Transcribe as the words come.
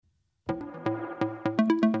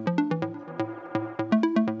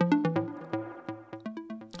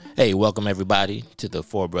Hey, welcome everybody to the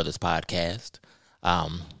Four Brothers podcast. I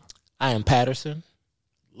am Patterson.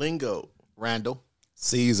 Lingo. Randall.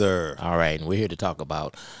 Caesar. All right, and we're here to talk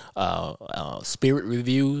about spirit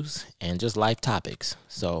reviews and just life topics.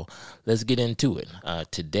 So let's get into it.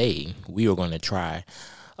 Today, we are going to try,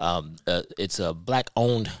 it's a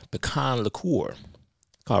black-owned pecan liqueur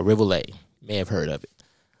called RIVULET. You may have heard of it,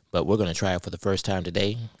 but we're going to try it for the first time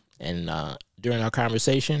today. And during our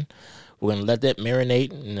conversation, we're going to let that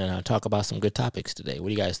marinate and talk about some good topics today. What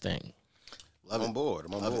do you guys think? I'm on board.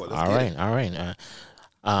 Let's All right.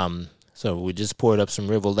 So we just poured up some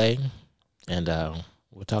RIVULET, and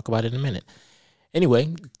we'll talk about it in a minute.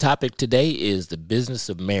 Anyway, topic today is the business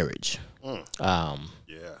of marriage.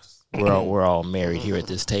 Yes. We're all married here at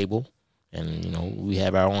this table, and we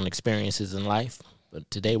have our own experiences in life. But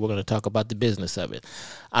today we're going to talk about the business of it.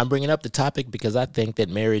 I'm bringing up the topic because I think that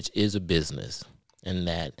marriage is a business, and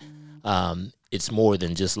that it's more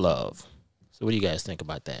than just love. So what do you guys think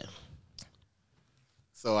about that?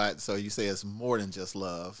 So you say it's more than just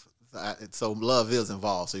love. So love is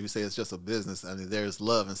involved. So you say it's just a business. I mean, there's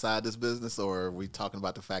love inside this business, or are we talking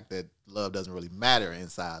about the fact that love doesn't really matter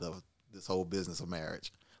inside of this whole business of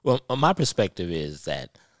marriage? Well, my perspective is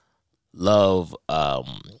that love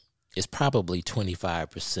is probably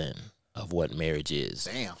 25% of what marriage is.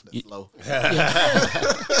 Damn, that's low.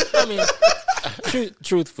 I mean,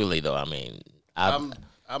 truthfully though, I mean, I'm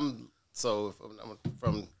from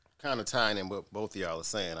kind of tying in what both of y'all are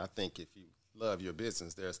saying. I think if you love your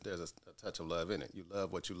business, there's a touch of love in it. You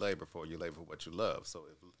love what you labor for. You labor for what you love. So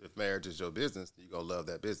if marriage is your business, you're going to love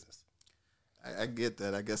that business. I get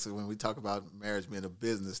that. I guess when we talk about marriage being a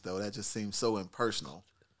business, though, that just seems so impersonal.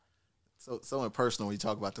 So impersonal when you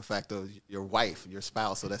talk about the fact of your wife, your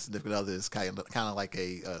spouse, so that significant other is kind of like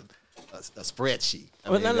a spreadsheet.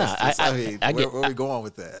 Where are we going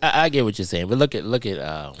with that? I get what you're saying, but look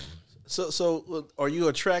at. So are you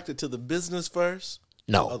attracted to the business first?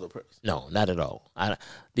 No, Other person? No, not at all.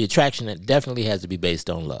 The attraction definitely has to be based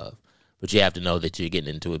on love, but you have to know that you're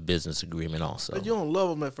getting into a business agreement also. But you don't love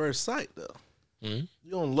them at first sight, though. Mm-hmm.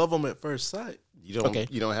 You don't love them at first sight. You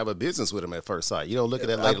don't have a business with them at first sight. You don't look at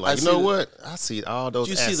that lady I like, you know what? I see all those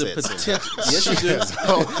You assets. see the potential. Yes, you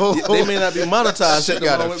do. They may not be monetized. She at the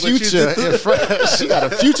got moment, a future in front. She got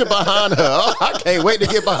a future behind her. Oh, I can't wait to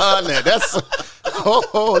get behind that. That's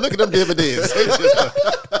look at them dividends.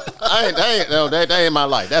 That ain't my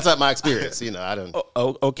life. That's not my experience. I don't.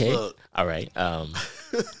 Okay. Look. All right.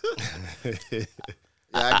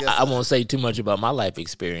 Yeah, I won't say too much about my life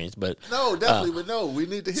experience, but no, definitely. But no, we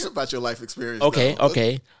need to hear about your life experience. okay. though.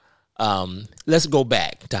 Okay. Let's go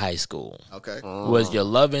back to high school. Okay. Was your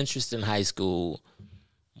love interest in high school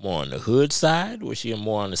more on the hood side? Was she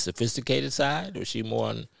more on the sophisticated side? Was she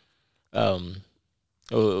more on?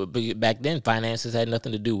 Back then, finances had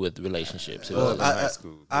nothing to do with relationships. It was- high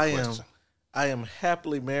school. I am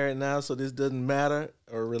happily married now, so this doesn't matter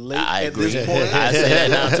or relate I at agree. this point. I say that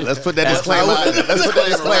now too. Let's put that disclaimer. Let's put that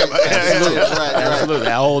disclaimer. Absolutely. Right. Absolutely.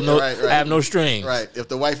 I hold no. Right. I have no strings. Right. If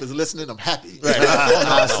the wife is listening, I'm happy.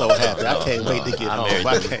 I'm so happy. I can't wait to get I home.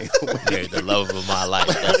 married the love of my life.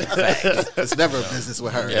 That's a fact. It's never a business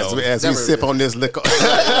with her. As we sip on this liquor.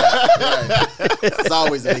 Right. It's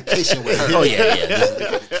always a vacation with her. Oh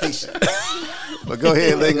yeah. Vacation. But go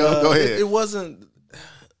ahead, Lingo. Go ahead. It wasn't.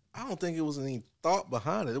 I don't think it was any thought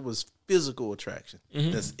behind it. It was physical attraction.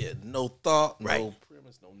 That's it. No thought, Right. no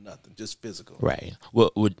premise, no nothing. Just physical. Right.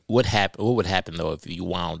 What would happen? What would happen though if you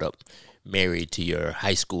wound up married to your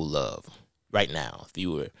high school love right now? If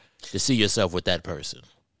you were to see yourself with that person.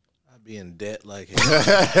 I'd be in debt like hell.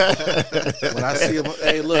 When I see him,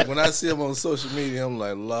 when I see him on social media, I'm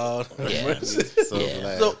like, Lord. Yeah.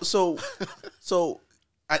 So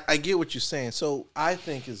I get what you're saying. So I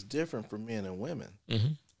think it's different for men and women.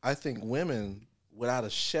 Mm-hmm. I think women, without a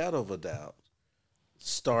shadow of a doubt,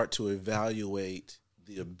 start to evaluate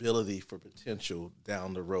the ability for potential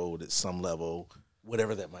down the road at some level,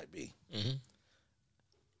 whatever that might be. Mm-hmm.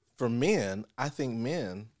 For men, I think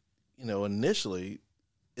men, initially,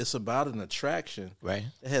 it's about an attraction. Right.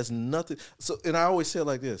 It has nothing. So, and I always say it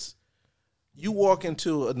like this: you walk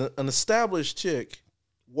into an established chick,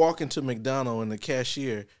 walk into McDonald's, and the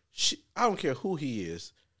cashier, I don't care who he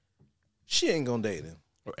is, she ain't gonna date him.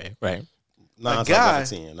 Right. Nine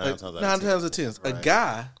times out of 10. A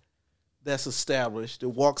guy that's established that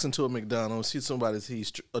walks into a McDonald's, sees somebody that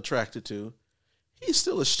he's attracted to, he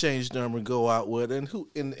still exchange them and go out with, and who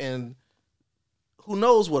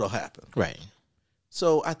knows what'll happen. Right.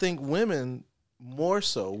 So I think women more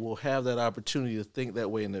so will have that opportunity to think that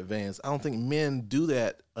way in advance. I don't think men do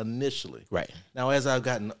that initially. Right. Now, as I've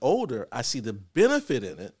gotten older, I see the benefit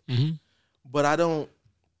in it, Mm-hmm. but I don't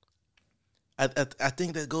I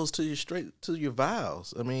think that goes to straight to your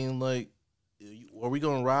vows. I mean, like, are we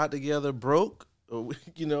gonna ride together broke? Or,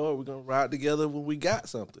 are we gonna ride together when we got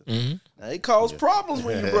something? Mm-hmm. Now, it causes problems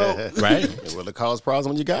when you're broke, Right? Well, it causes problems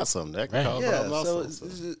when you got something. That can cause problems so also.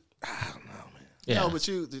 it's just, I don't know, man. Yeah.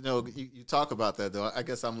 No, but you talk about that though. I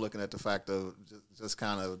guess I'm looking at the fact of just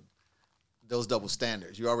kind of those double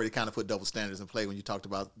standards. You already kind of put double standards in play when you talked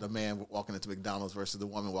about the man walking into McDonald's versus the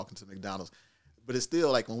woman walking to McDonald's. But it's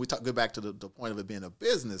still like when we go back to the point of it being a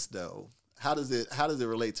business though. How does it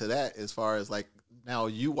relate to that as far as like now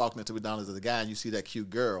you walking into McDonald's as a guy and you see that cute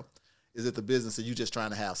girl? Is it the business that you just trying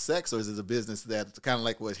to have sex, or is it a business that kind of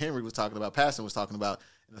like what Henry was talking about, Pastor was talking about,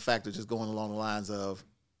 and the fact of just going along the lines of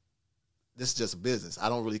this is just a business. I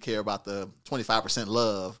don't really care about the 25%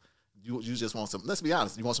 love. You just want some. Let's be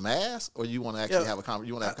honest. You want some ass, or you want to actually have a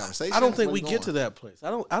conversation. I don't think we get to that place. I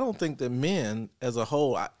don't think that men as a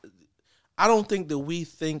whole. I don't think that we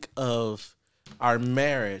think of our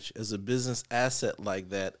marriage as a business asset like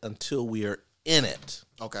that until we are in it.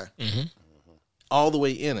 Okay. Mm-hmm. All the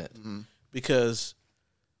way in it. Mm-hmm. Because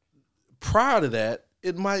prior to that,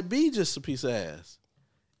 it might be just a piece of ass.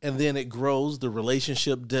 And then it grows, the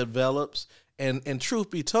relationship develops. And truth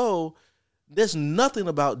be told, there's nothing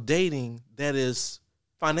about dating that is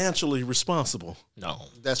financially responsible. No.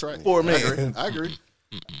 That's right. For a man. I agree.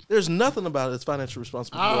 There's nothing about it that's financially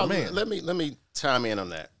responsible for a man. Let me chime in on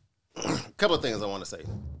that. A couple of things I want to say.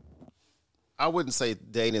 I wouldn't say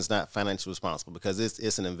dating is not financially responsible because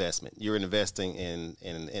it's an investment. You're investing in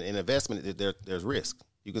investment. There's risk.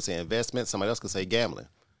 You can say investment. Somebody else can say gambling,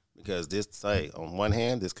 because on one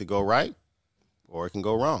hand, this could go right, or it can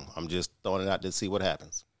go wrong. I'm just throwing it out to see what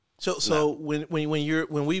happens. So when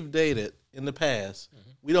we've dated in the past,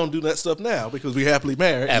 we don't do that stuff now because we're happily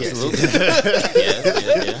married. Absolutely. Yeah.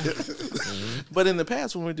 Mm-hmm. But in the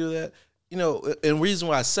past, when we do that, and the reason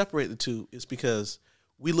why I separate the two is because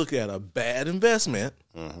we look at a bad investment.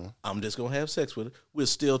 Mm-hmm. I'm just gonna have sex with it. We'll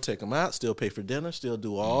still take them out, still pay for dinner, still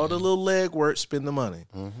do all the little leg work, spend the money.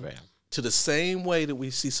 Mm-hmm. Right. To the same way that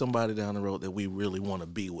we see somebody down the road that we really want to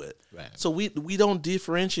be with. Right. So we don't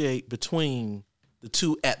differentiate between the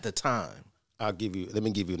two at the time. Let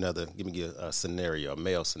me give you a scenario, a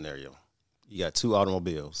male scenario. You got two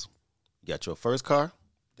automobiles. You got your first car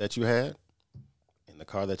that you had and the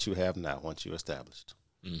car that you have now once you're established.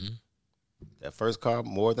 Mm-hmm. That first car,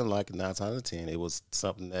 more than likely 9 times out of 10, it was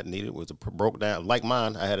something that broke down. Like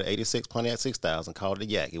mine, I had an 86 Pontiac 6000, called it a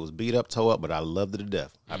Yak. It was beat up, tore up, but I loved it to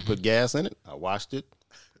death. Mm-hmm. I put gas in it. I washed it,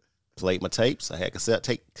 played my tapes. I had cassette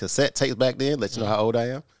tapes back then, let you know how old I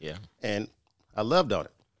am. Yeah. And I loved on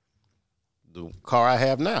it. The car I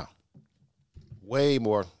have now, way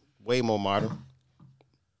more modern.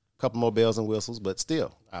 A couple more bells and whistles, but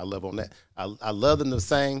still, I love on that. I love them the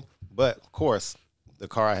same, but of course, the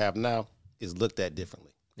car I have now is looked at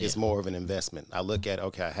differently. Yeah. It's more of an investment. I look at,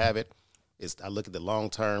 okay, I have it. I look at the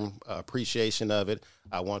long-term appreciation of it.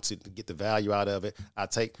 I want to get the value out of it.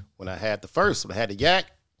 When I had the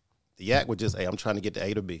Yak was just, hey, I'm trying to get to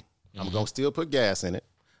A to B. Mm-hmm. I'm going to still put gas in it.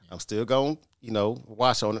 I'm still going to,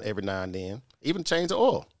 wash on it every now and then, even change the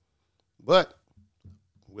oil. But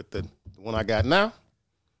with the one I got now,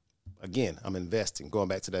 again, I'm investing, going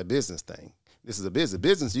back to that business thing. This is a business.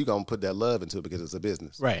 Business, you're going to put that love into it because it's a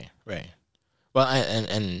business. Right. Well,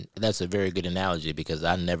 and that's a very good analogy because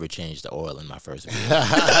I never changed the oil in my first vehicle.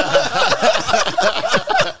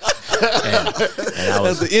 and I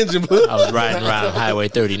was the engine blew. I was riding around Highway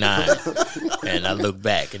 39, and I looked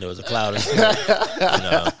back, and there was a cloud of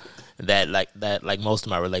smoke. Like most of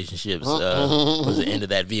my relationships was the end of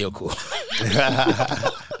that vehicle.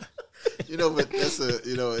 But that's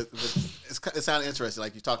it sounded interesting.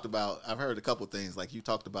 Like you talked about, I've heard a couple things. Like you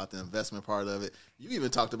talked about the investment part of it. You even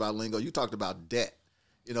talked about lingo. You talked about debt.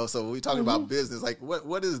 So when we talk about business, like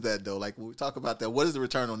what is that though? Like when we talk about that, what is the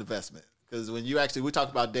return on investment? Because when we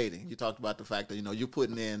talked about dating, you talked about the fact that you're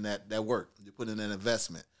putting in that work, you're putting in an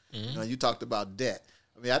investment. Mm-hmm. You talked about debt.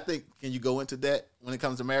 I mean, I think, can you go into debt when it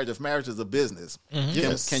comes to marriage? If marriage is a business,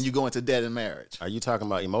 yes. Can you go into debt in marriage? Are you talking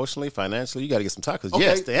about emotionally, financially? You got to get some time. Okay,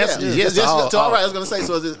 yes, the answer is yes. All right, I was going to say,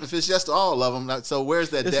 so if it's just to all of them, so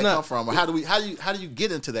where's that debt come from? Or how do you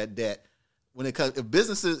get into that debt when it comes?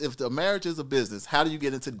 If the marriage is a business, how do you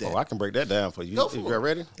get into debt? Oh, I can break that down for you. Go for it. You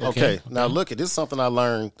ready? Okay. Now look, this is something I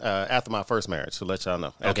learned after my first marriage. To let y'all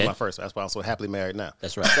know, after my first, that's why I'm so happily married now.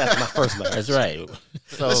 That's right. After my first marriage. That's right.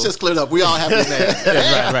 So, let's just clear it up. We all happily married.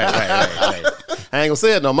 Right. I ain't gonna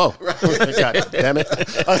say it no more. Right. God damn it,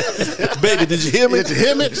 baby! Did you hear me? Did you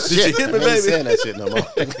hear me? Did you hear me, baby? I ain't saying that shit no more.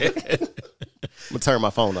 I'm gonna turn my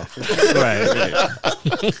phone off. Right.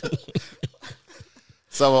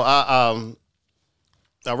 So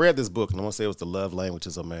I read this book, and I want to say it was The Love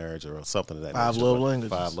Languages of Marriage or something of that Five nature. love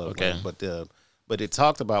languages. 5 love Okay. languages. But it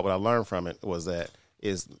talked about what I learned from it was that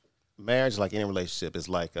is marriage, like any relationship, is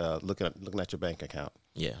like looking at your bank account.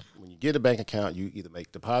 Yeah. When you get a bank account, you either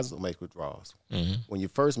make deposits or make withdrawals. When you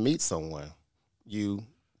first meet someone, you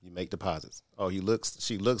make deposits. Oh, she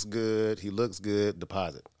looks good, he looks good,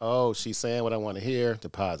 deposit. Oh, she's saying what I want to hear,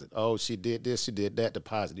 deposit. Oh, she did this, she did that,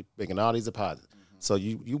 deposit. You're making all these deposits. So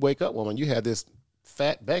you wake up, woman, you have this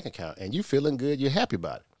fat bank account, and you feeling good, you're happy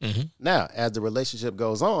about it. Now, as the relationship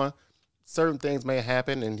goes on, certain things may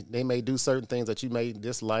happen, and they may do certain things that you may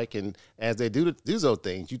dislike, and as they do those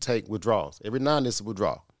things, you take withdrawals. Every now and then is a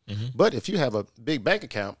withdrawal. But if you have a big bank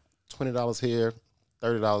account, $20 here,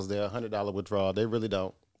 $30 there, $100 withdrawal, they really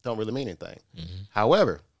don't really mean anything.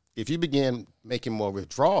 However, if you begin making more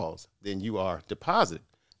withdrawals than you are deposited,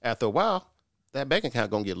 after a while, that bank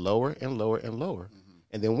account going to get lower and lower and lower.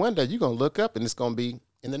 And then one day you're going to look up and it's going to be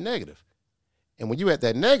in the negative. And when you at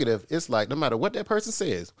that negative, it's like no matter what that person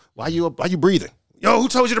says, why you breathing? Yo, who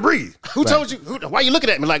told you to breathe? Who told you? Why you looking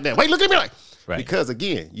at me like that? Why you looking at me like? Right. Because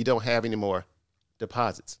again, you don't have any more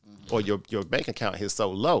deposits, or your bank account is so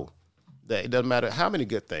low that it doesn't matter how many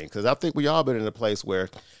good things. Because I think we all been in a place where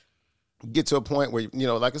you get to a point where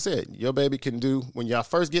like I said, your baby can do when y'all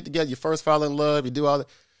first get together, you first fall in love, you do all that.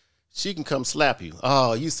 She can come slap you.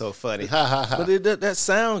 Oh, you so funny, ha ha ha. But that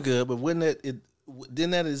sound good. But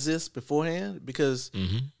didn't that exist beforehand? Because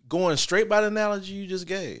going straight by the analogy you just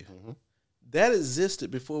gave, that existed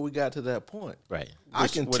before we got to that point. Right. I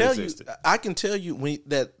can tell you when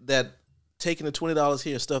that taking the $20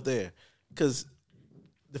 here, stuff there, because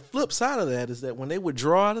the flip side of that is that when they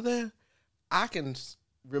withdraw out of there, I can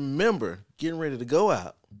remember getting ready to go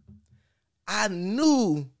out. I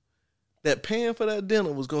knew that paying for that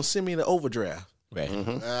dinner was going to send me to overdraft. Right.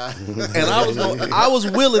 And I was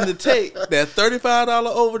willing to take that $35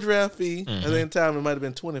 overdraft fee. At the time, it might have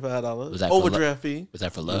been $25 overdraft fee. Was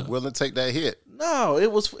that for love? Willing to take that hit. No,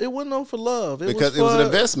 it wasn't no for love. Because it was an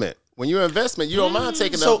investment. When you're an investment, you don't mind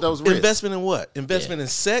taking those risks. Investment in what? Investment in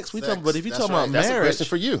sex? But if you're talking about that's marriage, a question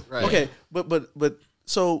for you. Right. Okay, but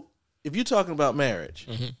so if you're talking about marriage,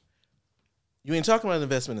 you ain't talking about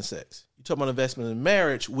investment in sex. You're talking about investment in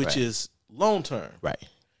marriage, which is long term. Right.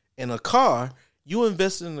 In a car, you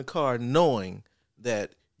invested in the car knowing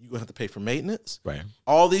that you're gonna have to pay for maintenance. Right.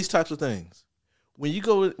 All these types of things. When you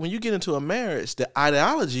get into a marriage, the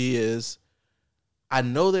ideology is, I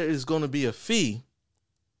know there is going to be a fee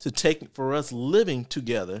to take for us living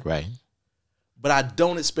together. Right. But I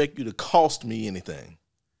don't expect you to cost me anything.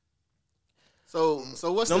 So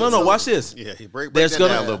what's No. Watch this. Yeah, he break There's that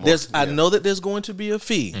gonna down a little more. I know that there's going to be a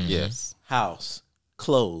fee. Yes. House,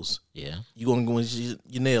 clothes. Yeah. You're going to go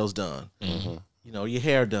your nails done. Your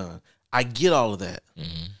hair done. I get all of that.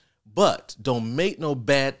 But don't make no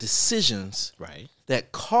bad decisions. Right.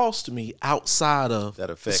 That cost me outside of That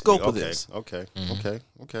affect the scope me. of this. Okay. I'm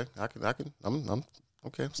okay. You know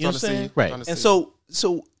what I'm saying? Right. And so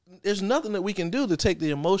there's nothing that we can do to take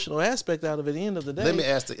the emotional aspect out of it at the end of the day. Let me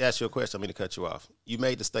ask you a question. I'm going to cut you off. You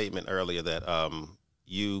made the statement earlier that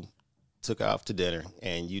you took off to dinner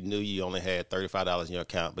and you knew you only had $35 in your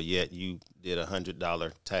account, but yet you did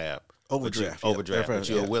 $100 tab Overdraft. but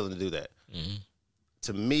you were willing to do that.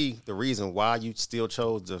 To me, the reason why you still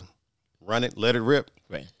chose to run it, let it rip,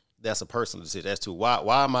 Right. that's a personal decision. As to why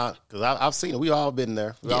am I? Because I've seen it. We all been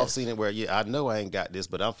there. We all seen it where I know I ain't got this,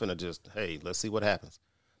 but I'm finna just let's see what happens.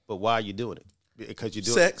 But why are you doing it? Because you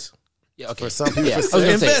do Sex. Yeah. Okay. For some people, Yeah. it's I was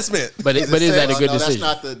gonna say, Investment. but is that a good decision?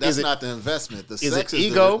 That's not the investment. The is sex it is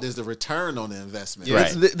ego? there's the return on the investment.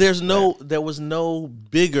 Right. There was no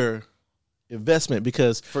bigger investment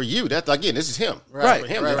because for you, that again, this is him. right. For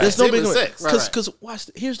him, Right. There's no same bigger with sex. because watch.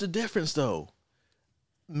 Here's the difference though.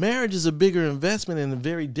 Marriage is a bigger investment and a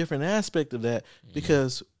very different aspect of that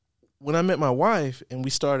because when I met my wife and we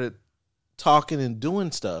started talking and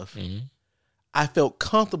doing stuff, I felt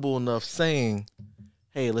comfortable enough saying,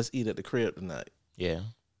 "Hey, let's eat at the crib tonight." Yeah.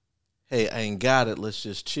 Hey, I ain't got it. Let's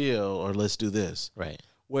just chill or let's do this. Right.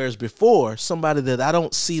 Whereas before, somebody that I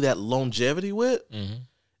don't see that longevity with,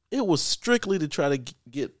 it was strictly to try to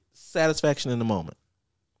get satisfaction in the moment.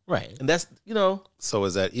 Right. And that's, So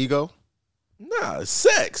is that ego? nah, it's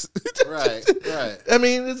sex. Right. I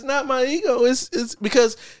mean, it's not my ego. It's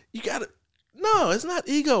because you got to, no, it's not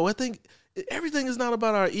ego. I think everything is not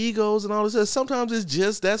about our egos and all this. Sometimes it's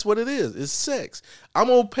just that's what it is. It's sex. I'm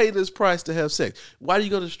gonna pay this price to have sex. Why do you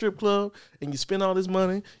go to the strip club and you spend all this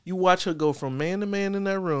money? You watch her go from man to man in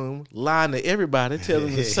that room, lying to everybody,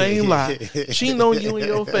 telling the same lie, cheating on you in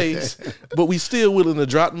your face, but we still willing to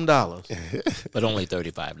drop them dollars. But only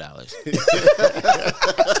 $35.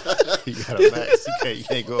 You got a max. You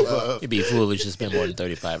can't go above. You'd be foolish to spend more than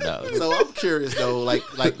 $35. So I'm curious though, like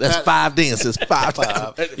That's five dances, five.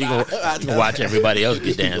 You can watch everybody else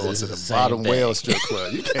get Going dances. to the Same bottom thing. whale strip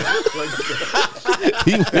club. You can't.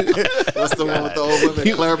 what's the one with the old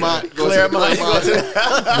women? Claremont. Claremont.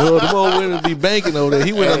 No, the old women be banking over there.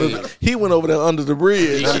 He went over there under the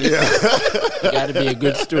bridge. You got to be a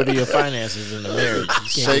good steward of your finances in the marriage. You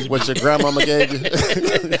can't Shake what your grandmama gave you.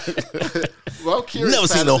 Well, I'm curious. Never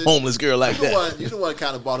seen no Patterson, homeless girl like that. You the one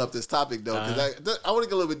kind of brought up this topic though, because I want to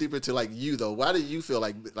get a little bit deeper into like you though. Why do you feel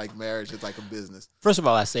like marriage is like a business? First of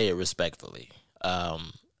all, I say it respectfully.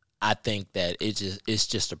 I think that it's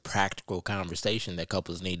just a practical conversation that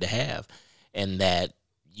couples need to have, and that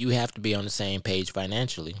you have to be on the same page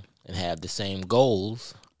financially and have the same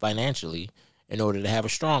goals financially in order to have a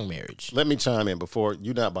strong marriage. Let me chime in before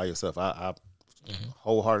you're not by yourself. I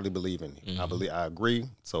wholeheartedly believe in you. I agree.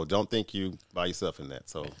 So don't think you by yourself in that.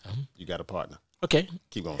 So you got a partner. Okay.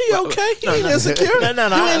 Keep going. He okay? He ain't insecure. No.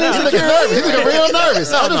 He's looking nervous. He's looking real nervous.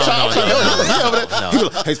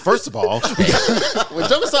 Hey, first of all, when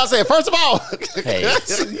Joker started saying, first of all, Hey,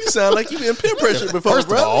 You sound like you been peer pressured before, first of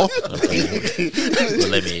bro. all, well,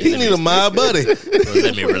 let me You need a my buddy.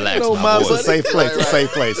 let me relax You know, my my voice. it's a safe place. It's a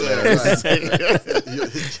safe place, man.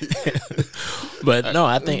 But no,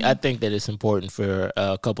 I think that it's important for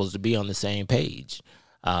couples to be on the same page,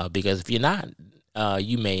 because if you're not,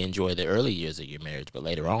 you may enjoy the early years of your marriage, but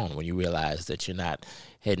later on, when you realize that you're not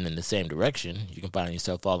heading in the same direction, you can find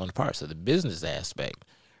yourself falling apart. So the business aspect,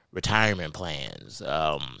 retirement plans,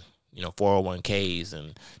 401ks,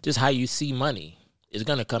 and just how you see money is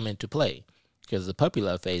going to come into play, because the puppy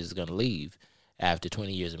love phase is going to leave after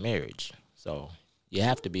 20 years of marriage. So you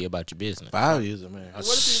have to be about your business. 5 years of marriage. A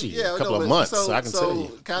couple of months, so I can tell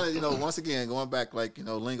you. Kind of, once again, going back, like,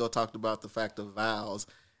 Lingo talked about the fact of vows,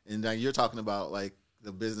 and now you're talking about, like,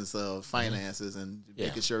 the business of finances and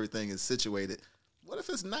making sure everything is situated. What if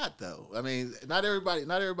it's not, though? I mean, not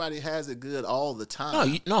everybody has it good all the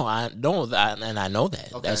time. No, I don't, and I know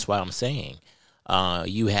that. Okay. That's why I'm saying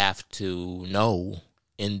you have to know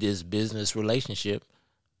in this business relationship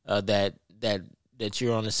that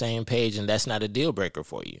you're on the same page, and that's not a deal breaker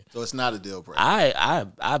for you. So it's not a deal breaker.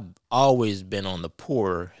 I've always been on the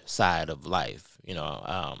poor side of life,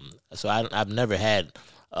 so I've never had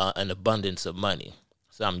an abundance of money.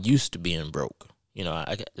 So I'm used to being broke.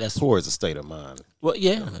 That's Poor is a state of mind. well,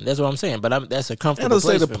 yeah, that's what I'm saying. But that's a And comfortable to say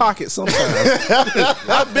place the for me. pocket sometimes.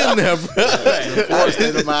 I've been there, bro. Poor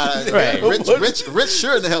state of mind. Right. Rich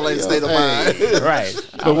sure in the hell ain't a state of mind. Right.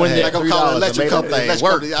 But when Like I'm calling electric company. I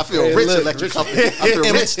feel rich look. electric company. I feel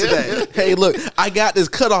rich today. Hey, look, I got this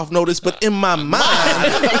cutoff notice, but in my mind,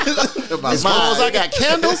 As long as I got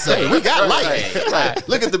candles, we got light. right.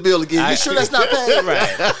 Look at the bill again. You sure that's not paid?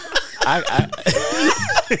 Right.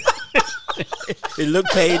 It looked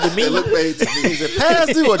paid to me. It looked paid to me. Is it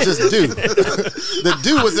past due or just due? The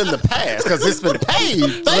due was in the past because it's been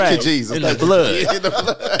paid. Thank Right. you, Jesus. In the Thank you. blood. In the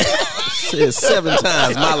blood. said 7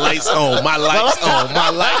 times, my lights on, my lights on, my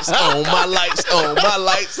lights on, my lights on, my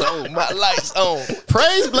lights on, my lights on.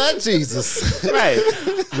 Praise Black Jesus. Right.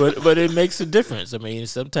 But it makes a difference. I mean,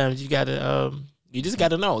 sometimes you gotta you just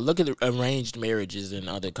gotta know. Look at the arranged marriages in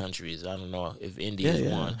other countries. I don't know if India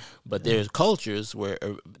is one, but there's cultures where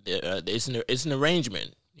it's an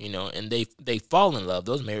arrangement, and they fall in love.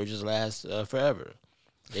 Those marriages last forever.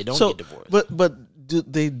 They don't get divorced. But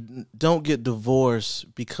they don't get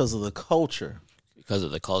divorced because of the culture. Because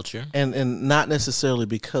of the culture. And not necessarily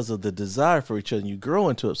because of the desire for each other. And you grow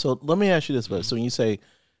into it. So let me ask you this, buddy. So when you say,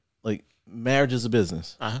 like, marriage is a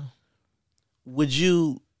business, would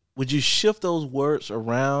you shift those words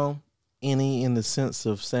around in the sense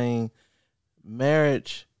of saying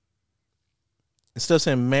marriage, instead of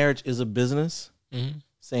saying marriage is a business,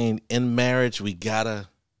 saying in marriage we gotta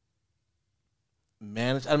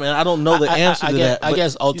manage? I mean, I don't know the answer to that. I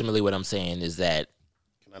guess ultimately what I'm saying is that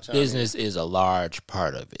business is a large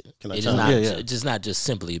part of it. It's just not just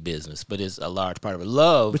simply business, but it's a large part of it.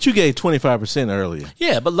 Love. But you gave 25% earlier.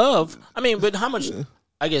 Yeah, but love. I mean, but how much?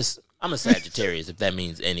 I guess I'm a Sagittarius, if that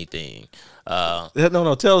means anything. No,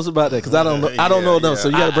 tell us about that because I don't know. I don't know them, so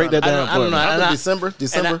you got to break that down for me.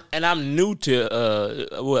 December, and I'm new to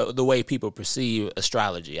the way people perceive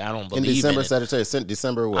astrology. I don't believe in December, in it. Sagittarius.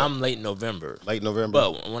 December, what? I'm late November. Late November.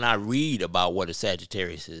 But when I read about what a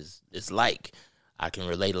Sagittarius is like, I can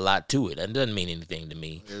relate a lot to it. It doesn't mean anything to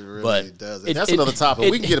me. It really but doesn't. That's another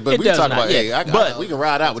topic. We can get it, but we can talk about. We can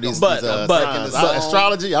ride out with these.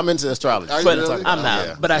 Astrology. I'm into astrology. But I'm not.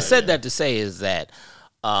 Yeah. But I said that to say is that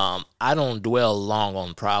I don't dwell long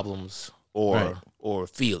on problems or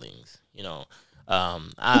feelings. You know,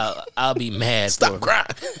 I'll be mad. Stop crying.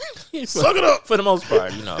 Suck it up. For the most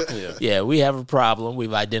part, you know. Yeah, we have a problem.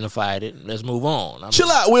 We've identified it. Let's move on. Chill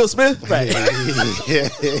out, Will Smith. Right.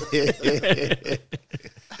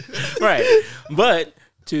 Right. But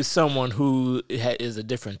to someone who is a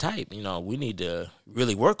different type, you know, we need to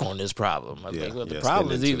really work on this problem. I think the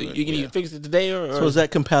problem is either you can either fix it today or So is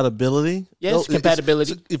that compatibility? Yes,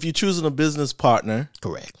 compatibility. If you're choosing a business partner,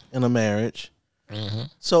 correct, in a marriage, mm-hmm.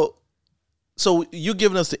 So you're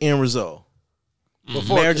giving us the end result.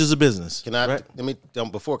 Marriage is a business. Can I let me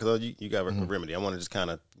before because you got a remedy. I want to just kind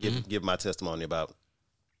of give my testimony about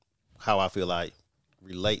how I feel I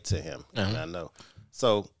relate to him. And I know.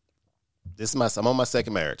 So this is I'm on my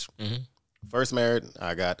second marriage. Mm-hmm. First married,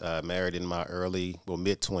 I got married in my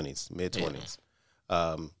mid 20s.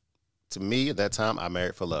 To me at that time, I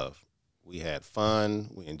married for love. We had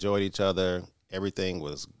fun. We enjoyed each other. Everything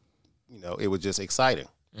was, it was just exciting.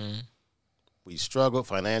 Mm-hmm. We struggled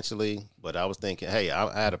financially, but I was thinking, hey,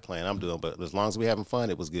 I had a plan I'm doing, but as long as we having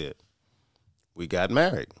fun, it was good. We got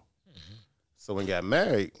married. Mm-hmm. So when we got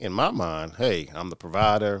married, in my mind, hey, I'm the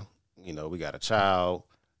provider. We got a child.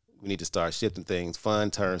 We need to start shifting things.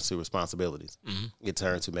 Fun turns to responsibilities. Mm-hmm. It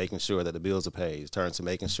turns to making sure that the bills are paid. It turns to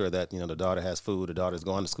making sure that, the daughter has food, the daughter's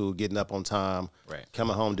going to school, getting up on time,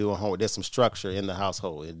 coming home, doing homework. There's some structure in the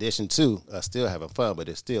household. In addition to still having fun, but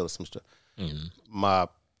there's still some structure. Mm-hmm. My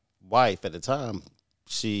wife at the time,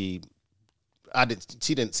 she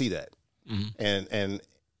didn't see that. Mm-hmm. And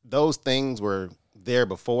those things were there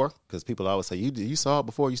before because people always say, you saw it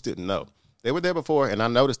before, you still didn't know. They were there before, and I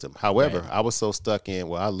noticed them. However, I was so stuck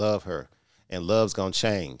in, I love her, and love's going to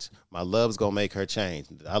change. My love's going to make her change.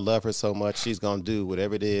 I love her so much, she's going to do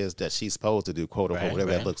whatever it is that she's supposed to do, quote, unquote, whatever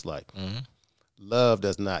that looks like. Mm-hmm. Love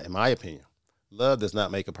does not, in my opinion, love does not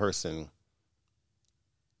make a person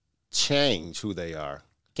change who they are.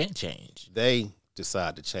 Can't change. They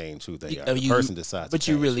decide to change who they are. The person decides to change. But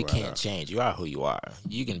you really can't change. You are who you are.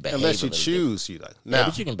 You can behave unless you choose. Now,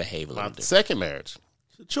 but you can behave a little different. Second marriage.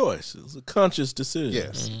 A choice. It's a conscious decision.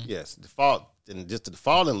 Yes, yes. Default and just to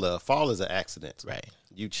fall in love. Fall is an accident. Right.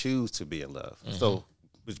 You choose to be in love. Mm-hmm. So,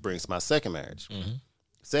 which brings my second marriage. Mm-hmm.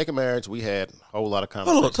 Second marriage, we had a whole lot of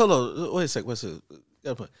conversations. Hold on. Wait a sec.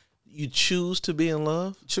 You choose to be in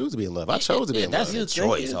love? Choose to be in love. I chose to be in love. That's a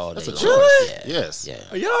choice. All that's day a choice. Yeah. Yes.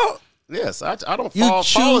 Yeah. Y'all. Yes. I don't fall.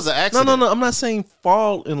 Fall is an accident. No. I'm not saying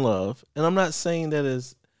fall in love, and I'm not saying that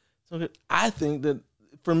is. I think that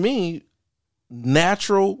for me,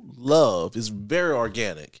 natural love is very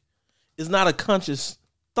organic. It's not a conscious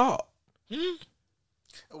thought.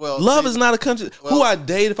 Well, love is not a conscious. Who I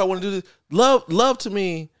date, if I want to do this, love to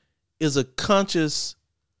me is a conscious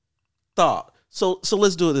thought. So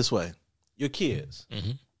let's do it this way. Your kids,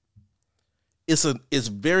 it's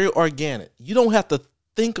very organic. You don't have to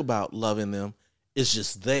think about loving them. It's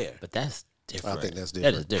just there. But that's different. I think that's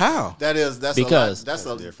different. That is different. How? That's because that's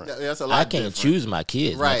different. That's a lot. I can't choose my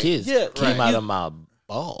kids. Right. My kids came out of my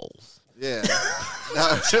balls. Yeah.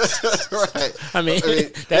 Right. I mean,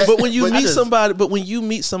 but when you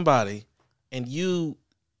meet somebody, and you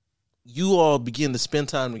all begin to spend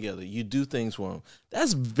time together, you do things for them.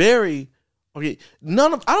 That's very okay.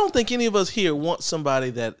 I don't think any of us here want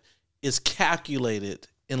somebody that is calculated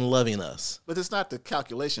in loving us. But it's not the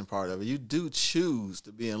calculation part of it. You do choose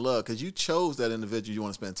to be in love because you chose that individual you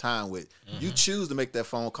want to spend time with. Mm-hmm. You choose to make that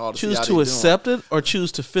phone call to choose see how to accept it or choose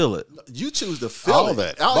to feel it. You choose to feel all it.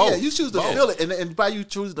 That. Oh yeah, you choose to feel it, and by you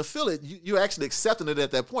choosing to feel it, you're actually accepting it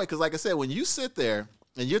at that point. Because like I said, when you sit there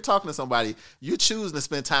and you're talking to somebody, you're choosing to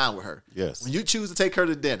spend time with her. Yes. When you choose to take her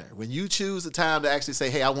to dinner, when you choose the time to actually say,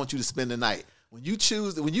 "Hey, I want you to spend the night," when you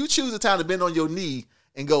choose the time to bend on your knee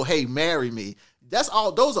and go, "Hey, marry me." That's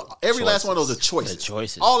all. Those are every last one of those are choices. The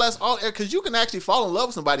choices. That's all because you can actually fall in love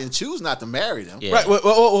with somebody and choose not to marry them. Yeah. Right. Wait,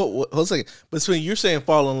 hold a second. But so you're saying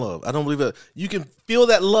fall in love. I don't believe that. You can feel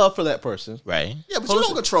that love for that person. Right. Yeah, but you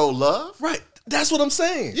don't control love. Right. That's what I'm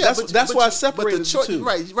saying. Yeah, that's why I separated the two.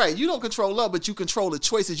 Right. You don't control love, but you control the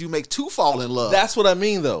choices you make to fall in love. That's what I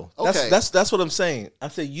mean, though. Okay. That's what I'm saying. I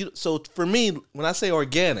say you. So for me, when I say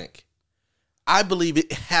organic, I believe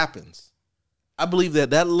it happens. I believe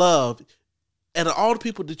that love, and all the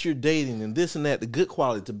people that you're dating and this and that, the good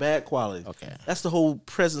quality, the bad quality. Okay. That's the whole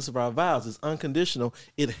presence of our vows. It's unconditional.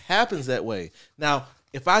 It happens that way. Now,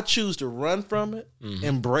 if I choose to run from it,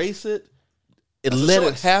 embrace it, and That's a let it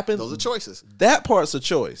choice. happen, Those are choices. that part's a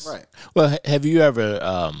choice. Right. Well, have you ever?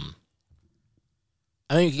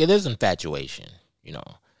 I mean, there's infatuation. You know,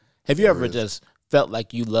 have you ever just felt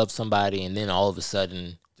like you love somebody and then all of a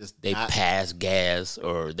sudden they pass gas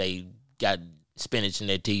or they got spinach in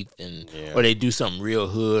their teeth and or they do something real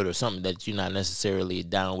hood or something that you're not necessarily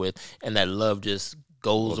down with, and that love just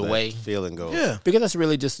goes away? Feeling goes. Yeah. Because that's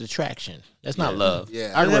really just attraction. That's not love.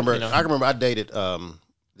 Yeah. I remember. You know? I remember. I dated.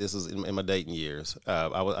 This was in my dating years.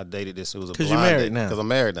 I dated this. It was a Because blind you're married date. now. Because I'm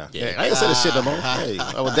married now. Yeah. I ain't say this shit no more. Hey,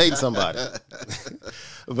 I was dating somebody.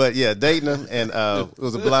 But yeah, dating them, and it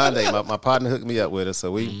was a blind date. My partner hooked me up with her,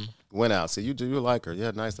 so we went out. Said, you like her?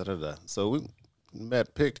 Yeah, nice. Da da da. So we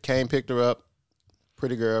met, picked her up.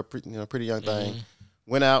 Pretty girl, pretty young thing.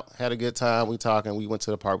 Went out, had a good time. We talking. We went to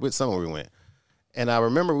the park with somewhere we went. And I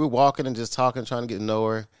remember we walking and just talking, trying to get to know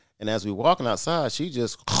her. And as we walking outside, she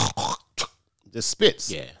just spits.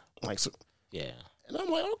 Yeah. Like, so, Yeah. and I'm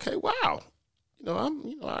like, okay, wow.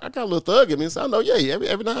 I got a little thug in me, so I know, yeah,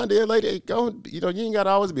 every now and then, lady, go. You ain't got to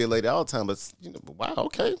always be a lady all the time, but wow,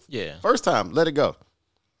 okay. Yeah. First time, let it go.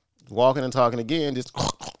 Walking and talking again, just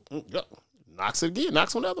knocks it again,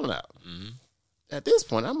 knocks another one out. At this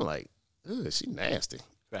point, I'm like, ugh, she nasty.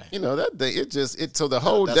 Right. That day, so the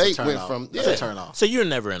whole That's a date turn went off. from That's a turn off. So you're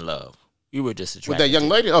never in love. You were just with attracted. that young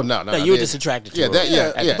lady. Oh no, No, you were just attracted to her.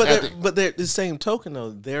 Yeah. But the same token, though,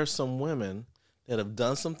 there are some women that have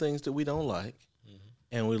done some things that we don't like,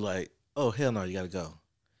 and we're like, oh, hell no, you got to go.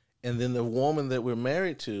 And then the woman that we're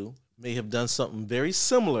married to may have done something very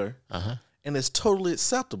similar, and it's totally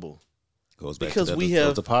acceptable. Goes back because to we those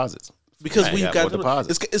have deposits. because Right, we've got got more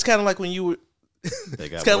deposits. It's kind of like when you were. They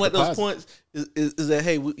got It's kind of more like those deposits. points. Is that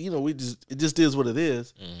hey, it just is what it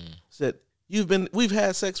is. Said we've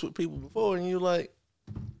had sex with people before, and you're like,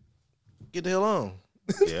 get the hell on.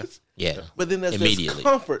 Yeah. Yeah. But then there's Immediately.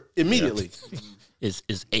 comfort immediately. It's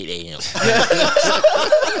 8 a.m.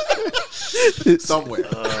 Somewhere.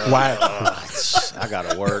 Why? I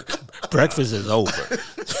gotta work. Breakfast is over.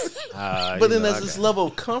 But then there's this level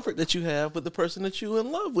of comfort that you have with the person that you're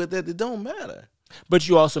in love with that it don't matter. But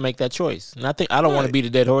you also make that choice. And I don't want to beat a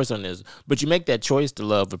dead horse on this, but you make that choice to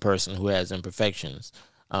love a person who has imperfections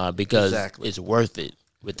because it's worth it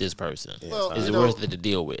with this person. Well, It's worth it to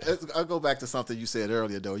deal with. I'll go back to something you said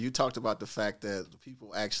earlier, though. You talked about the fact that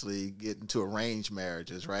people actually get into arranged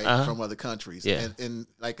marriages, right, from other countries. Yeah. And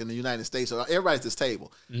like in the United States, so everybody's at this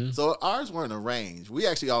table. So ours weren't arranged. We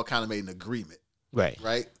actually all kind of made an agreement,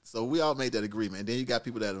 right? So we all made that agreement. And then you got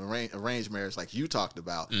people that arranged marriage like you talked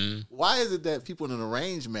about. Why is it that people in an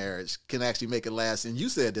arranged marriage can actually make it last? And you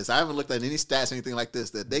said this. I haven't looked at any stats or anything like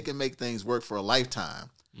this, that they can make things work for a lifetime.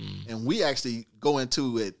 And we actually go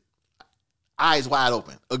into it eyes wide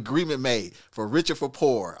open, agreement made for rich or for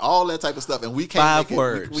poor, all that type of stuff, and we can't make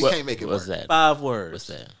words. it. We can't make it What's work. that? 5 words. What's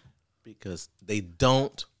that? Because they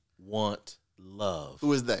don't want love.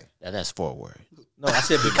 Who is they? That's 4 words. No, I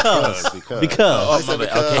said because. Because. Because. my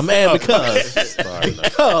bad. Okay. I'm mad because. Sorry, no.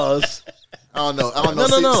 Because. I don't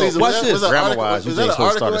know. No. Caesar, Watch was this. that an Grammar-wise, article, you was that just an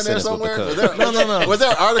supposed to article start a in there sentence with somewhere? because. No. Was there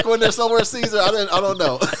an article in there somewhere, Caesar? I don't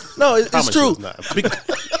know. No, it's Promise true. you it's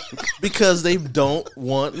not. Because they don't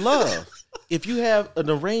want love. If you have an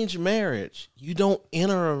arranged marriage, you don't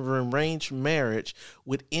enter an arranged marriage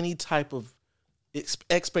with any type of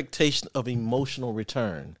expectation of emotional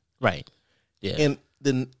return. Right. Yeah. And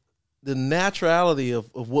the naturality of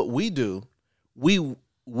what we do,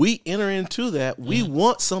 we enter into that. We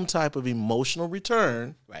want some type of emotional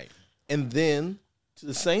return. right. And then, to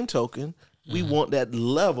the same token, we want that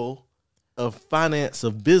level of finance,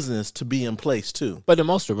 of business to be in place too. But in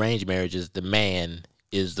most arranged marriages, the man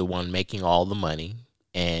is the one making all the money,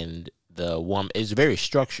 and the woman is very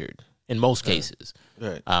structured in most cases.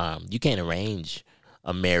 Right. You can't arrange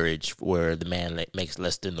a marriage where the man makes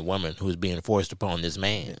less than the woman who is being forced upon this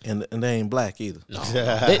man. And they ain't black either. No.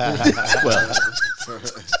 Well,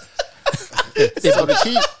 So to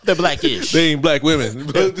keep they're blackish. They ain't black women.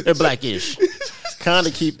 They're blackish. kind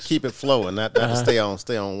of keep it flowing, not to stay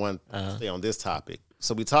on this topic.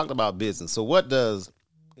 So we talked about business. So what does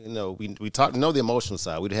we talked the emotional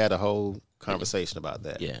side. We had a whole conversation about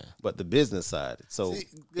that. Yeah. But the business side. So See,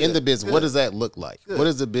 in the business, what does that look like? What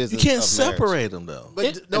is the You business? can't of marriage? separate them though.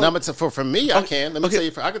 But And I'm gonna for me, I can. Let me tell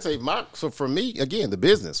you. I can tell you so for me, again, the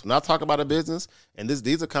business. When I talk about a business, and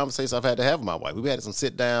these are conversations I've had to have with my wife. We had some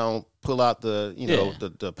sit down, pull out the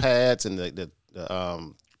the pads and the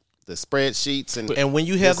the spreadsheets And when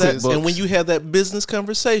you have that business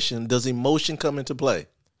conversation, does emotion come into play?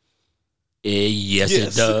 Yes,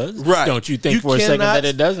 it does. Right. Don't you think for a second that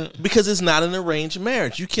it doesn't? Because it's not an arranged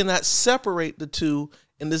marriage. You cannot separate the two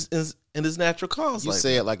in this natural cause. You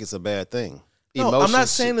say it like it's a bad thing. No, I'm not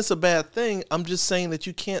saying it's a bad thing. I'm just saying that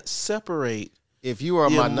you can't separate. If you are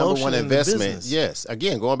my number one investment, yes.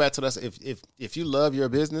 Again, going back to that, if you love your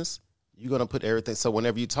business, you're going to put everything. So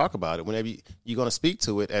whenever you talk about it, whenever you're going to speak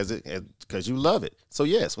to it because you love it. So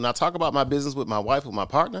yes, when I talk about my business with my wife, with my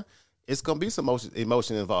partner, it's going to be some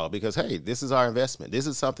emotion involved because, hey, this is our investment. This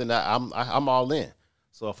is something that I'm all in.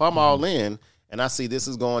 So if I'm all in and I see this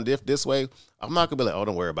is going this way, I'm not going to be like, oh,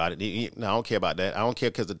 don't worry about it. No, I don't care about that. I don't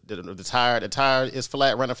care because the tire is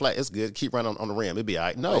flat, running flat. It's good. Keep running on the rim. It'll be all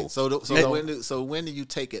right. No. Right. So when do you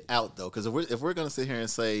take it out, though? Because if we're going to sit here and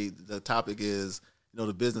say the topic is,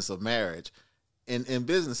 the business of marriage, in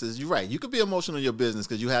businesses, you're right. You could be emotional in your business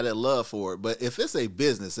because you have that love for it. But if it's a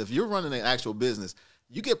business, if you're running an actual business,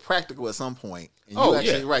 you get practical at some point. And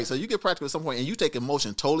right. So you get practical at some point and you take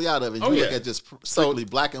emotion totally out of it. You look at just strictly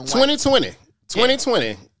black and white.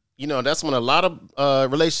 2020, that's when a lot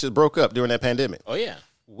of relationships broke up during that pandemic. Oh, yeah.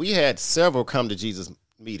 We had several come to Jesus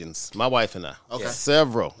meetings, my wife and I. Okay.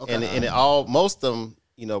 Several. Okay. And most of them,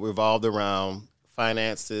 revolved around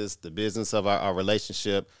finances, the business of our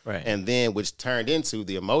relationship, right. And then which turned into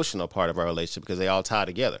the emotional part of our relationship because they all tie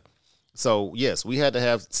together. So yes, we had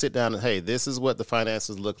to sit down and, hey, this is what the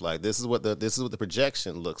finances look like. This is what the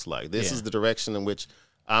projection looks like. This is the direction in which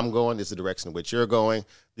I'm going. This is the direction in which you're going.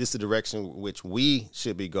 This is the direction in which we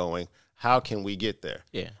should be going. How can we get there?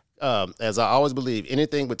 Yeah. As I always believe,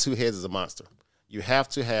 anything with two heads is a monster. You have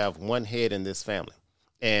to have one head in this family,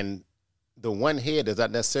 and the one head does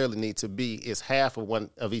not necessarily need to be is half of one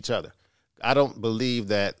of each other. I don't believe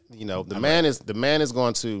that the man is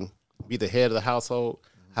going to be the head of the household.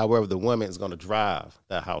 However, the woman is going to drive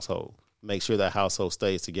that household, make sure that household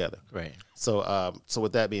stays together. Right. So,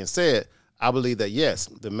 with that being said, I believe that yes,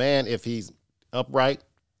 the man, if he's upright,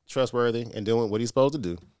 trustworthy, and doing what he's supposed to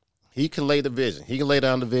do, he can lay the vision. He can lay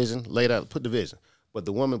down the vision, put the vision. But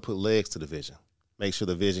the woman put legs to the vision, make sure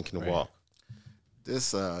the vision can walk.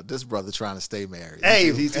 This brother trying to stay married.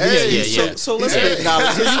 Hey, So let's spit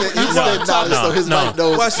knowledge. He's spit knowledge so his wife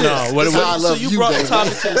knows. Watch this. So you brought the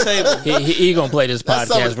topic to the table. He gonna play this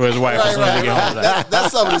podcast for his wife as soon as he get home.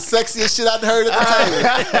 That's some of the sexiest shit I've heard at the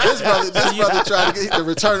table. This brother trying to get the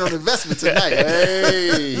return on investment tonight.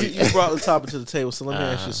 Hey, you brought the topic to the table. So let me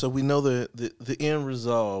ask you. So we know the end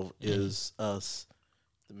result is us,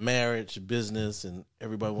 the marriage, business, and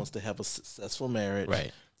everybody wants to have a successful marriage.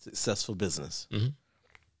 Right. Successful business. Mm-hmm.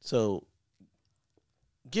 So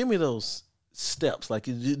give me those steps. Like,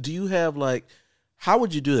 do you have how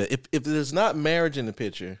would you do that? If there's not marriage in the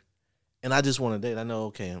picture and I just want to date, I know,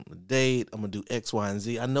 okay, I'm going to date, I'm going to do X, Y, and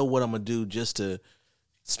Z. I know what I'm going to do just to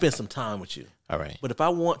spend some time with you. All right. But if I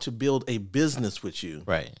want to build a business with you,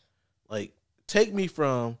 right, take me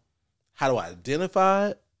from how do I identify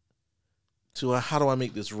it to how do I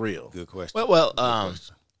make this real? Good question. Well,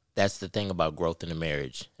 that's the thing about growth in a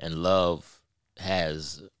marriage, and love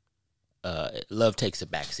takes a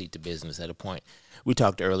backseat to business at a point. We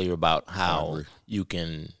talked earlier about how you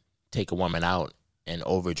can take a woman out and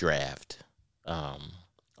overdraft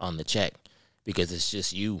on the check because it's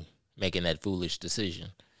just you making that foolish decision.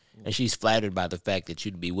 And she's flattered by the fact that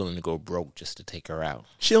you'd be willing to go broke just to take her out.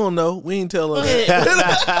 She don't know. We ain't tell her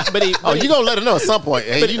that. You gonna let her know at some point.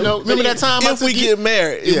 Hey, remember that time if we get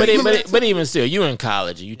married. Yeah. But even still, you in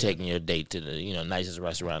college and you taking your date to the nicest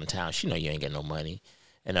restaurant in town. She know you ain't got no money.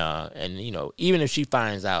 And even if she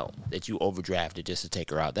finds out that you overdrafted just to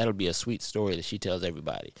take her out, that'll be a sweet story that she tells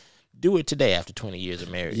everybody. Do it today after 20 years of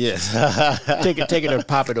marriage. Yes. Take her to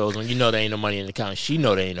Papados when you know there ain't no money in the account. She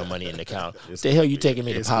know there ain't no money in the account. What the hell you taking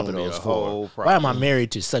me to Papados for? Why am I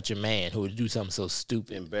married to such a man who would do something so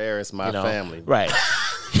stupid? Embarrass my family. Right.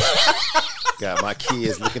 Got my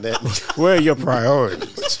kids looking at me. Where are your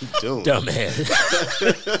priorities? What you doing? Dumbass.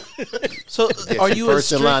 So are you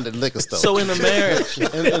first in line at the liquor store? So in a marriage,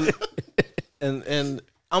 and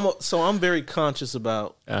I'm very conscious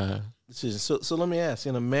about decisions. So let me ask: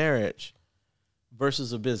 in a marriage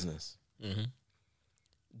versus a business,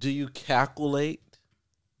 do you calculate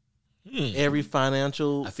every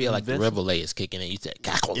financial? I feel like the RIVULET is kicking in. You said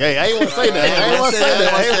calculate. Yeah, I ain't want to say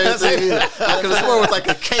that. I could have sworn it was like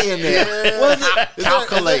a K in there.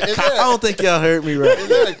 Calculate. I don't think y'all heard me right. Is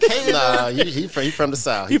there a K in there? Nah, he from the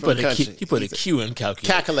South. He put a Q in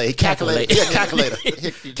calculate. Calculate. Yeah, calculator.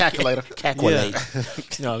 Calculator. Calculate. Yeah.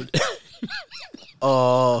 No.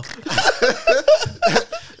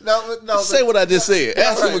 No, No. Say what I just said.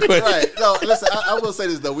 Ask him a question. Right. No, listen. I will say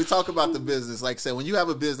this though. We talk about the business. Like I said, when you have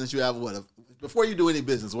a business, you have before you do any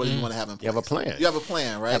business, what do you want to have in place? You have a plan. You have a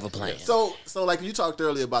plan, right? Have a plan. So like you talked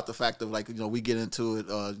earlier about the fact of like we get into it.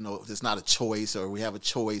 It's not a choice, or we have a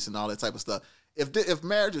choice and all that type of stuff. If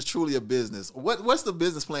marriage is truly a business, what's the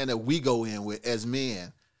business plan that we go in with as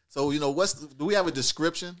men? So do we have a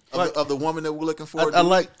description of the woman that we're looking for?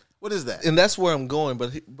 What is that? And that's where I'm going.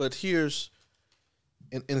 But here's,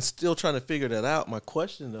 and still trying to figure that out. My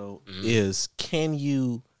question though is,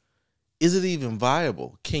 is it even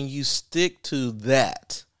viable? Can you stick to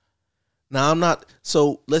that? Now I'm not.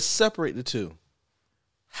 So let's separate the two: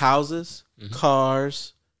 houses,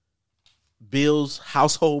 cars, bills,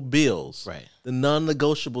 household bills, Right. the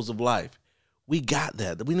non-negotiables of life. We got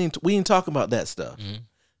that. We ain't talking about that stuff.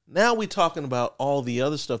 Now we talking about all the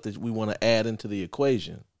other stuff that we want to add into the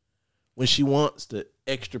equation. When she wants the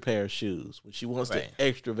extra pair of shoes, when she wants the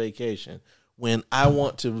extra vacation, when I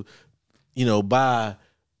want to, buy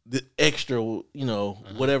the extra,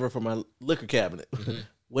 whatever for my liquor cabinet,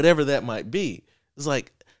 whatever that might be. It's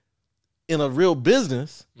like in a real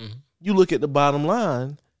business, you look at the bottom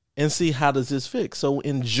line and see how does this fit. So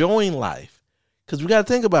enjoying life, because we got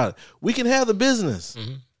to think about it. We can have the business,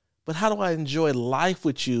 but how do I enjoy life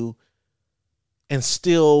with you and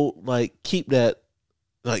still like keep that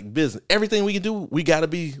like business? Everything we can do, we got to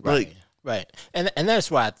be right. And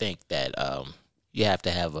that's why I think that you have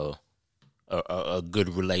to have a good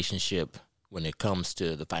relationship when it comes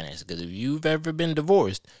to the finances. Because if you've ever been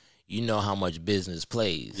divorced, you know how much business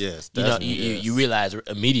plays. Yes, you realize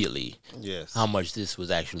immediately yes how much this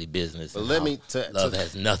was actually business. But let me love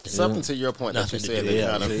has nothing. Something to your point that you said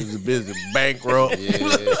that it's a business bankrupt.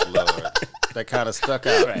 Yes, Lord. That kind of stuck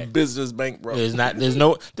out. Right. Business bankrupt. There's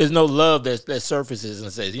no love that surfaces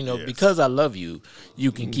and says, because I love you,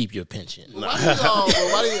 you can keep your pension. Why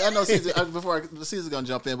do you, I know Caesar, before Caesar's going to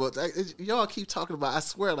jump in, but y'all keep talking about, I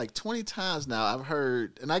swear, like 20 times now I've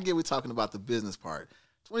heard, and I get we're talking about the business part.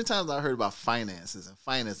 20 times I heard about finances and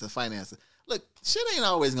finances. Look, shit ain't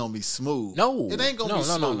always going to be smooth. No. It ain't going to be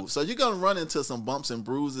smooth. No. So you're going to run into some bumps and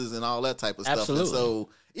bruises and all that type of stuff. Absolutely. And so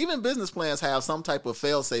even business plans have some type of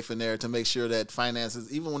fail-safe in there to make sure that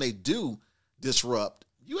finances, even when they do disrupt,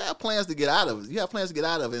 you have plans to get out of it. You have plans to get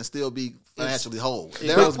out of it and still be financially whole.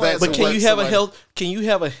 But can you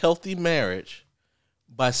have a healthy marriage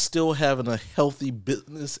by still having a healthy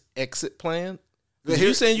business exit plan?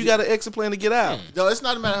 You're saying you got an exit plan to get out. No, it's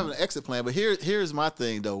not a matter of having an exit plan. But here's my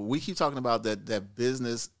thing, though. We keep talking about that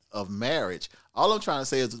business of marriage. All I'm trying to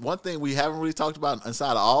say is one thing we haven't really talked about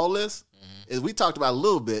inside of all this is we talked about a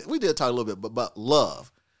little bit. We did talk a little bit, but about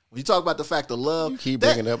love. When you talk about the fact of love, you keep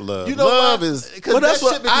bringing up love. Love is.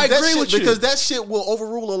 I agree with you because that shit will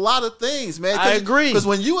overrule a lot of things, man. I agree because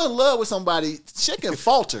when you in love with somebody, shit can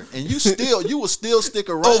falter, and you will still stick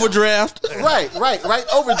around. Overdraft, right.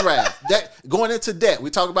 Overdraft. That going into debt. We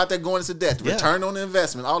talk about that going into debt, return on the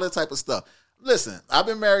investment, all that type of stuff. Listen, I've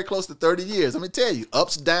been married close to 30 years. Let me tell you,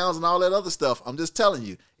 ups, downs, and all that other stuff. I'm just telling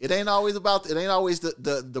you, it ain't always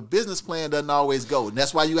the business plan doesn't always go. And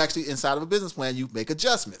that's why you actually, inside of a business plan, you make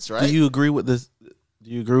adjustments, right? Do you agree with this? Do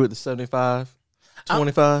you agree with the 75,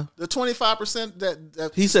 25? The 25%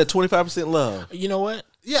 that he said 25% love. You know what?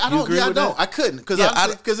 Yeah, I don't. I couldn't. Because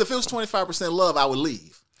if it was 25% love, I would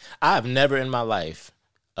leave. I've never in my life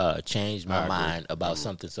changed my mind about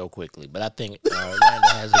something so quickly, but I think Orlando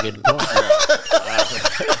has a good point.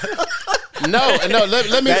 No.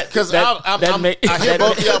 Let me, because I hear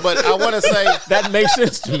both of y'all, but I want to say that makes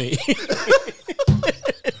sense to me.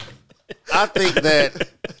 I think that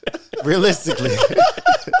realistically,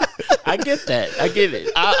 I get that. I get it.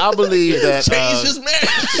 I believe that Change his marriage.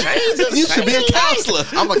 You should be a counselor.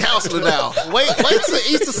 I'm a counselor now. Wait till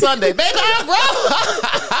Easter Sunday, baby,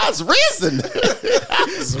 I was risen.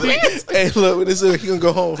 Hey, look, when this is, he gonna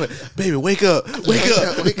go home. Baby, wake up.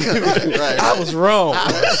 Right. I was wrong.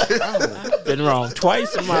 I've been wrong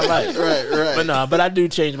twice in my life. Right. But I do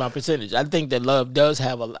change my percentage. I think that love does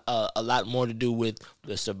have a lot more to do with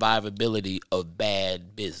the survivability of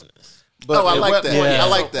bad business. But I like that. Yeah. I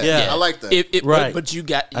like that. Yeah. I like that. Right. But you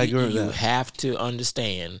have to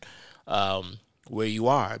understand where you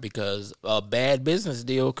are, because a bad business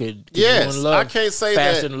deal could yes, ruin love. I can't say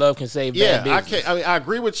faster that. than love can save bad business. I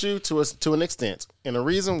agree with you to an extent, and the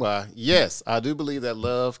reason why, yes, I do believe that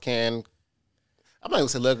love can. I'm not going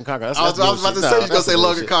to say love can conquer. I was about to say you're going to say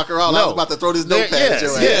love can conquer all. I was about to throw this notepad at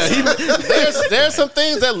your ass. There's some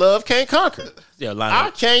things that love can't conquer.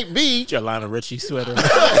 I can't be your Lionel Richie sweater.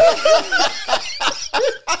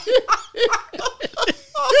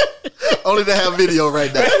 Only to have video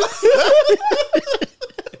right now.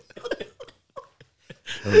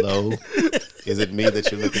 Hello, is it me that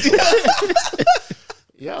you're looking for?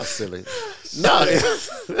 Y'all silly. No,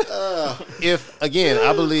 if again,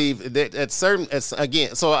 I believe that so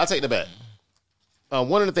I take the back.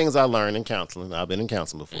 One of the things I learned in counseling, I've been in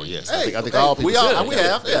counseling before. Yes, Hey, I think all people. we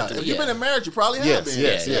have. Yeah. If you've been in marriage, you probably have been.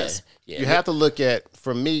 Yes. You have to look at,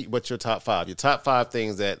 for me, what's your top five? Your top five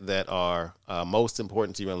things that are most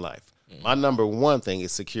important to you in life. My number one thing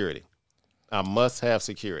is security. I must have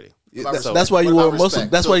security. That's why you wore a muscle.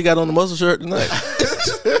 That's why you got on the muscle shirt tonight.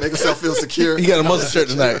 Make yourself feel secure. You got a muscle shirt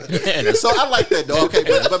tonight. So I like that though. Okay,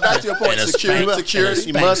 but back to your point, security.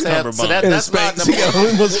 You must have. So that's my Spanx. number He got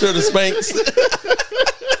a muscle shirt of Spanx.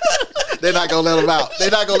 They're not gonna let him out.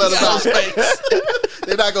 They're not gonna let him out.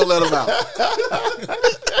 They're not gonna let him out.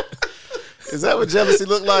 Is that what jealousy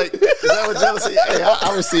look like? Is that what jealousy? Hey,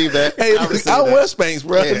 I received that. Hey, I wear Spanx,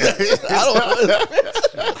 bro. Yeah.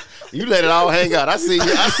 You let it all hang out. I see you.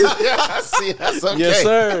 I see. That's okay. Yes,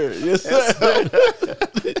 sir. Yes, sir.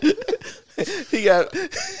 He got.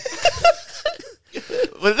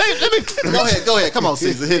 Well, let me Go ahead. Come on,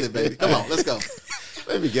 Caesar. Hit it, baby. Come on, let's go.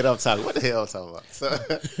 Let me get up talking. What the hell am I talking about? So,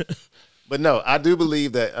 but no, I do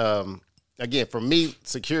believe that. Again, for me,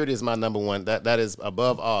 security is my number one. That is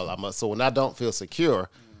above all. So when I don't feel secure,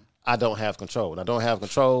 I don't have control. When I don't have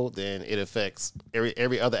control, then it affects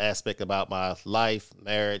every other aspect about my life,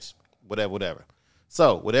 marriage, whatever.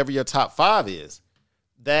 So whatever your top five is,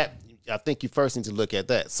 that I think you first need to look at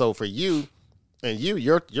that. So for you, and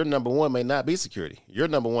your number one may not be security. Your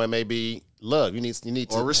number one may be love. You need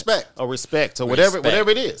to respect. Or respect. So whatever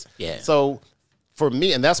it is. Yeah. So for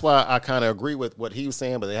me, and that's why I kind of agree with what he was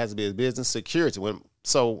saying, but it has to be a business security.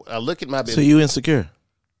 So I look at my business. So you insecure?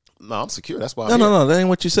 No, I'm secure. That's why. No. That ain't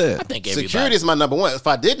what you said. I think security is my number one. If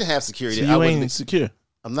I didn't have security, So I you wouldn't. ain't secure.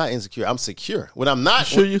 I'm not insecure. I'm secure. When I'm not,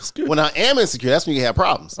 Sure you're secure? When I am insecure, that's when you have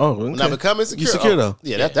problems. Oh, okay. When I become insecure, You secure though?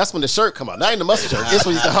 Yeah, that's when the shirt come out. Not in the muscle shirt. It's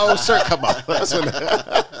when the whole shirt come out. That's when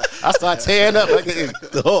I start tearing up like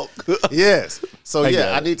the Hulk. Yes. So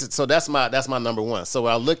I need to. So that's my number one. So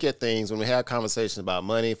I look at things when we have conversations about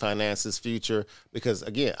money, finances, future, because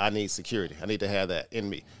again, I need security. I need to have that in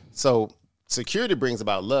me. So security brings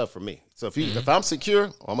about love for me. So if I'm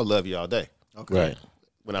secure, I'm gonna love you all day. Okay. Right.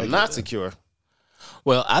 When I'm not secure.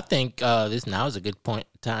 Well, I think this now is a good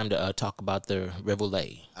time to talk about the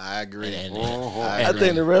RIVULET. I agree. I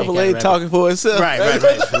think the RIVULET talking for itself. Right.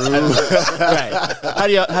 Right.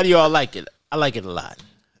 How do you all like it? I like it a lot.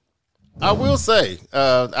 I will say,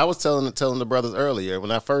 I was telling the brothers earlier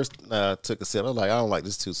when I first took a sip, I was like, I don't like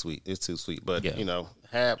this. Too sweet. It's too sweet. But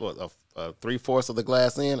half 3/4 of the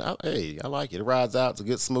glass in, I like it. It rides out. It's a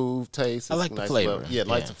good smooth taste. I like the flavor. Yeah, it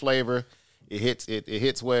likes the flavor. It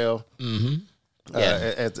hits well. Mm-hmm.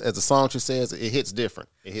 As the songster says, it hits different.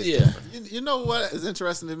 It hits different. You know what is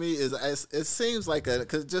interesting to me is it seems like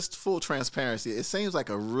because just full transparency, it seems like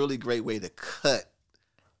a really great way to cut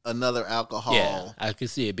another alcohol. Yeah, I could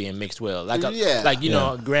see it being mixed well.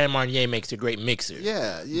 Grand Marnier makes a great mixer.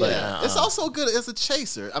 Yeah. But, it's also good as a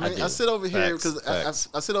chaser. I mean, I sit over here because I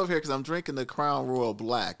sit over here because I'm drinking the Crown Royal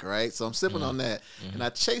Black, right? So I'm sipping on that, and I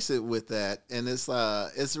chase it with that, and it's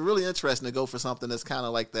really interesting to go for something that's kind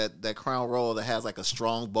of like that Crown Royal that has like a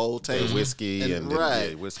strong bold taste, whiskey and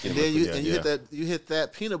whiskey, and then you hit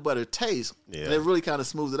that peanut butter taste, and it really kind of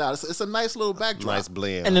smooths it out. It's a nice little backdrop, nice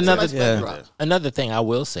blend, and another thing I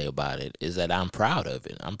will say about it is that I'm proud of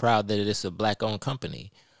it. I'm proud that it's a black-owned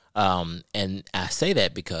company. And I say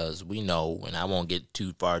that because we know, and I won't get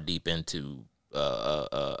too far deep into,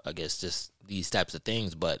 I guess, just these types of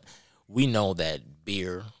things, but we know that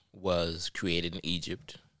beer was created in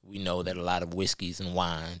Egypt. We know that a lot of whiskeys and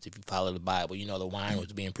wines, if you follow the Bible, you know the wine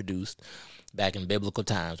was being produced back in biblical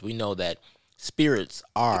times. We know that spirits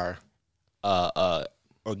are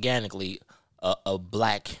organically a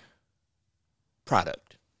black product.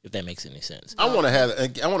 If that makes any sense. I want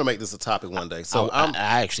to make this a topic one day. So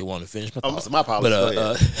I actually want to finish my thought. My apologies.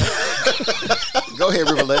 Go ahead,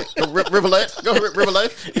 Rivulet. Rivulet. Go ahead,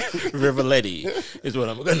 Rivulet. Rivulet is what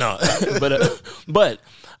I'm going to. But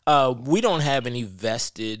we don't have any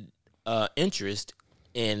vested interest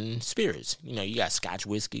in spirits. You know, you got Scotch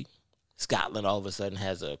whiskey. Scotland all of a sudden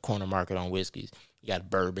has a corner market on whiskeys. You got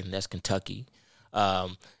bourbon. That's Kentucky.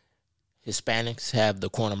 Hispanics have the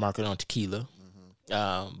corner market on tequila.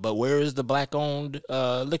 But where is the black-owned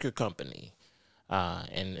liquor company?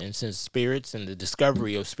 And since spirits and the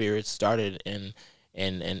discovery of spirits started in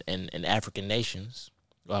African nations,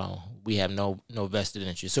 we have no vested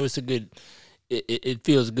interest. So it's a good. It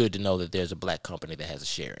feels good to know that there's a black company that has a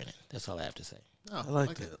share in it. That's all I have to say. I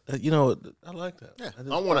like that. I like that. Yeah.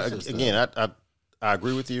 I want to again. I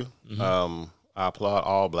agree with you. Mm-hmm. I applaud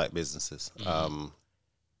all black businesses.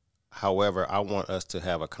 However, I want us to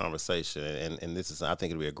have a conversation, and this is, I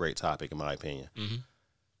think it'll be a great topic in my opinion. Mm-hmm.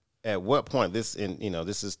 At what point this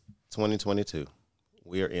is 2022.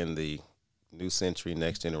 We are in the new century,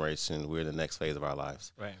 next generation. We're in the next phase of our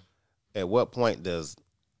lives. Right. At what point does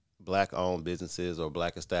Black-owned businesses or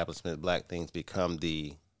Black establishment, Black things become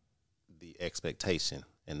the expectation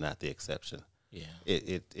and not the exception? Yeah.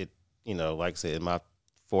 It like I said, in my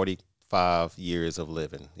 45 years of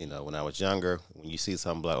living, when I was younger, when you see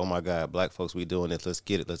something Black, oh my God, Black folks, we doing this, let's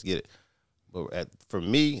get it. But for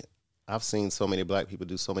me, I've seen so many Black people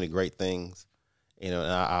do so many great things, and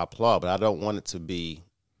I applaud, but I don't want it to be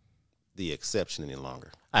the exception any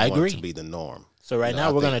longer. I agree. Want it to be the norm. So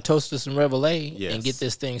now we're going to toast to some RIVULET and get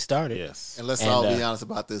this thing started. Yes. And let's all be honest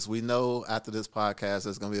about this. We know after this podcast,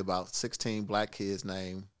 there's going to be about 16 Black kids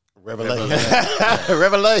named RIVULET.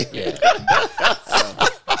 RIVULET. Yeah.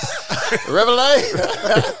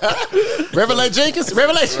 RIVULET Jenkins.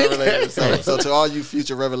 RIVULET. So to all you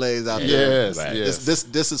future RIVULETs out there, yes.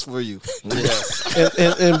 This is for you. Yes.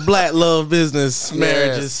 and Black love business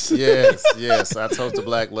marriages. Yes. I toast to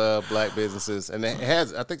Black love, Black businesses, and it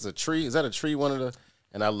has. I think it's a tree. Is that a tree? One of the.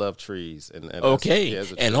 And I love trees. And okay.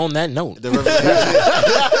 And on that note, the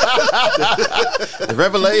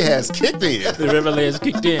RIVULET has kicked in. The RIVULET has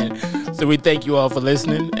kicked in. So we thank you all for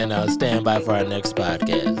listening, and stand by for our next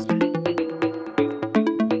podcast.